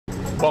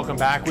Welcome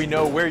back. We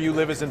know where you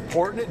live is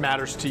important. It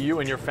matters to you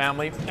and your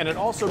family, and it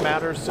also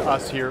matters to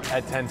us here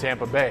at 10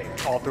 Tampa Bay.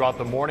 All throughout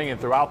the morning and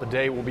throughout the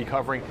day, we'll be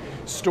covering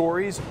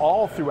stories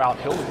all throughout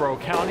Hillsborough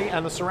County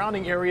and the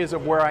surrounding areas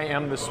of where I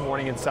am this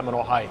morning in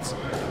Seminole Heights.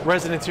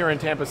 Residents here in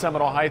Tampa,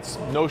 Seminole Heights,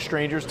 no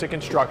strangers to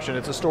construction.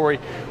 It's a story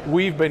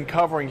we've been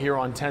covering here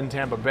on 10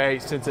 Tampa Bay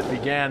since it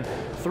began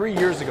 3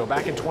 years ago,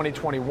 back in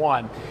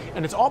 2021.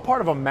 And it's all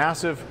part of a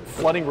massive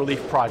flooding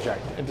relief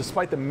project. And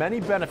despite the many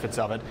benefits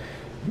of it,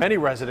 many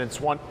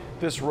residents want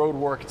this road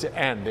work to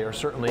end. They are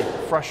certainly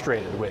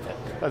frustrated with it.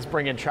 Let's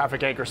bring in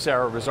traffic anchor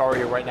Sarah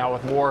Rosario right now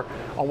with more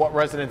on what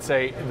residents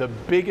say the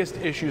biggest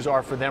issues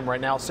are for them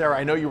right now. Sarah,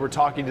 I know you were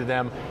talking to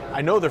them.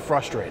 I know they're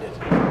frustrated.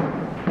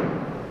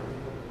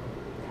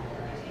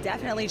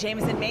 Definitely,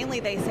 James, and mainly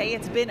they say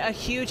it's been a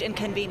huge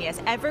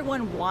inconvenience.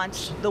 Everyone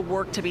wants the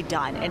work to be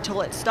done until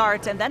it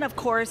starts, and then of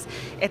course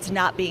it's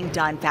not being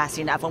done fast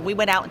enough. When we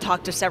went out and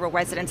talked to several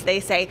residents,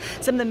 they say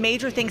some of the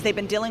major things they've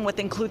been dealing with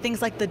include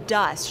things like the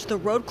dust, the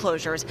road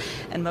closures,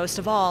 and most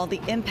of all, the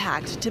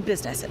impact to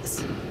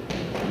businesses.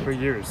 For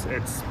years,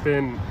 it's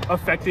been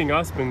affecting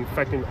us, been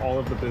affecting all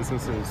of the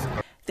businesses.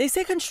 They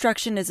say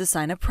construction is a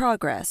sign of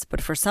progress,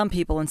 but for some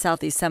people in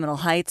Southeast Seminole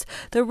Heights,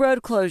 the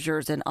road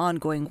closures and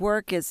ongoing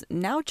work is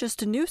now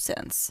just a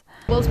nuisance.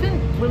 Well, it's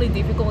been really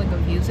difficult and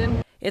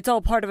confusing. It's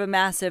all part of a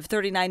massive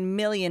 $39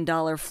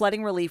 million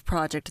flooding relief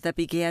project that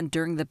began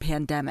during the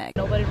pandemic.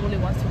 Nobody really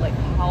wants to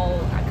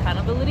hold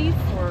accountability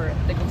for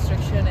the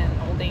construction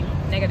and all the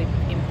negative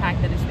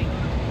impact that it's been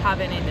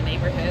having in the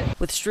neighborhood.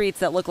 With streets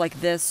that look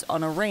like this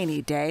on a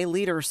rainy day,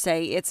 leaders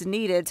say it's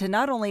needed to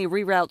not only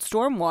reroute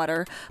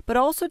stormwater, but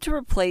also to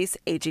replace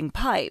aging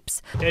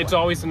pipes. It's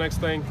always the next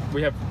thing.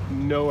 We have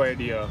no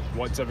idea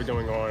what's ever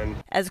going on.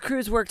 As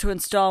crews work to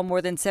install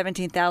more than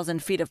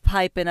 17,000 feet of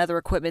pipe and other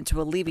equipment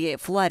to alleviate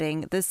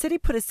flooding, the city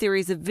put a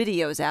series of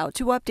videos out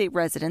to update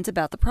residents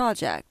about the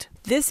project.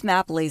 This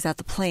map lays out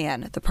the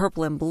plan. The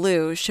purple and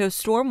blue show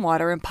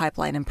stormwater and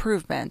pipeline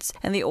improvements,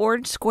 and the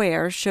orange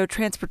squares show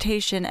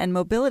transportation and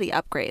mobility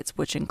upgrades,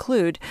 which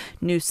include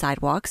new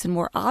sidewalks and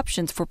more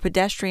options for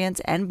pedestrians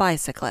and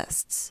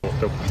bicyclists.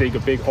 They'll dig a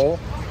big hole,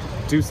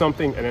 do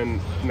something, and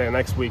then the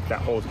next week that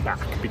hole's back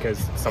because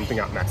something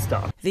got messed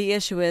up. The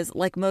issue is,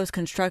 like most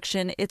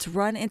construction, it's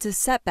run into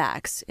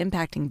setbacks,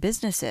 impacting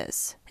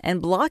businesses and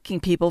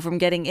blocking people from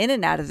getting in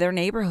and out of their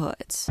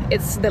neighborhoods.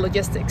 It's the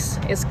logistics,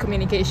 it's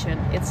communication.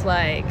 It's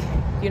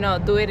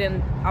do it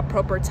in a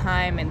proper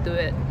time and do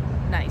it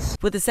nice.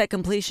 With a set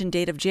completion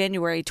date of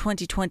January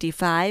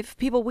 2025,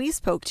 people we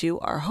spoke to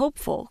are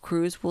hopeful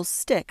crews will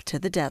stick to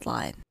the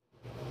deadline.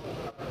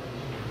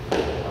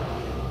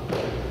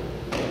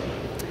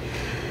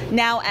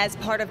 Now, as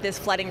part of this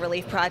flooding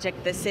relief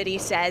project, the city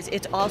says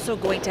it's also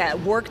going to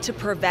work to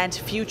prevent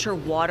future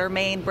water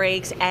main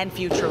breaks and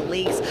future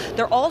leaks.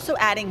 They're also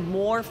adding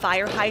more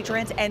fire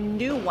hydrants and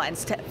new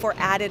ones for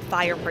added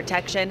fire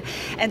protection.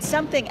 And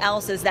something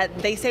else is that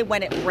they say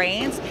when it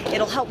rains,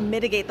 it'll help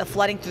mitigate the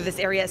flooding through this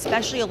area,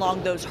 especially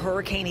along those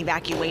hurricane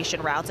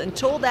evacuation routes.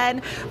 Until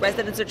then,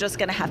 residents are just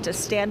going to have to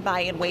stand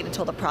by and wait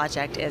until the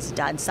project is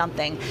done,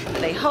 something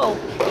that they hope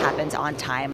happens on time.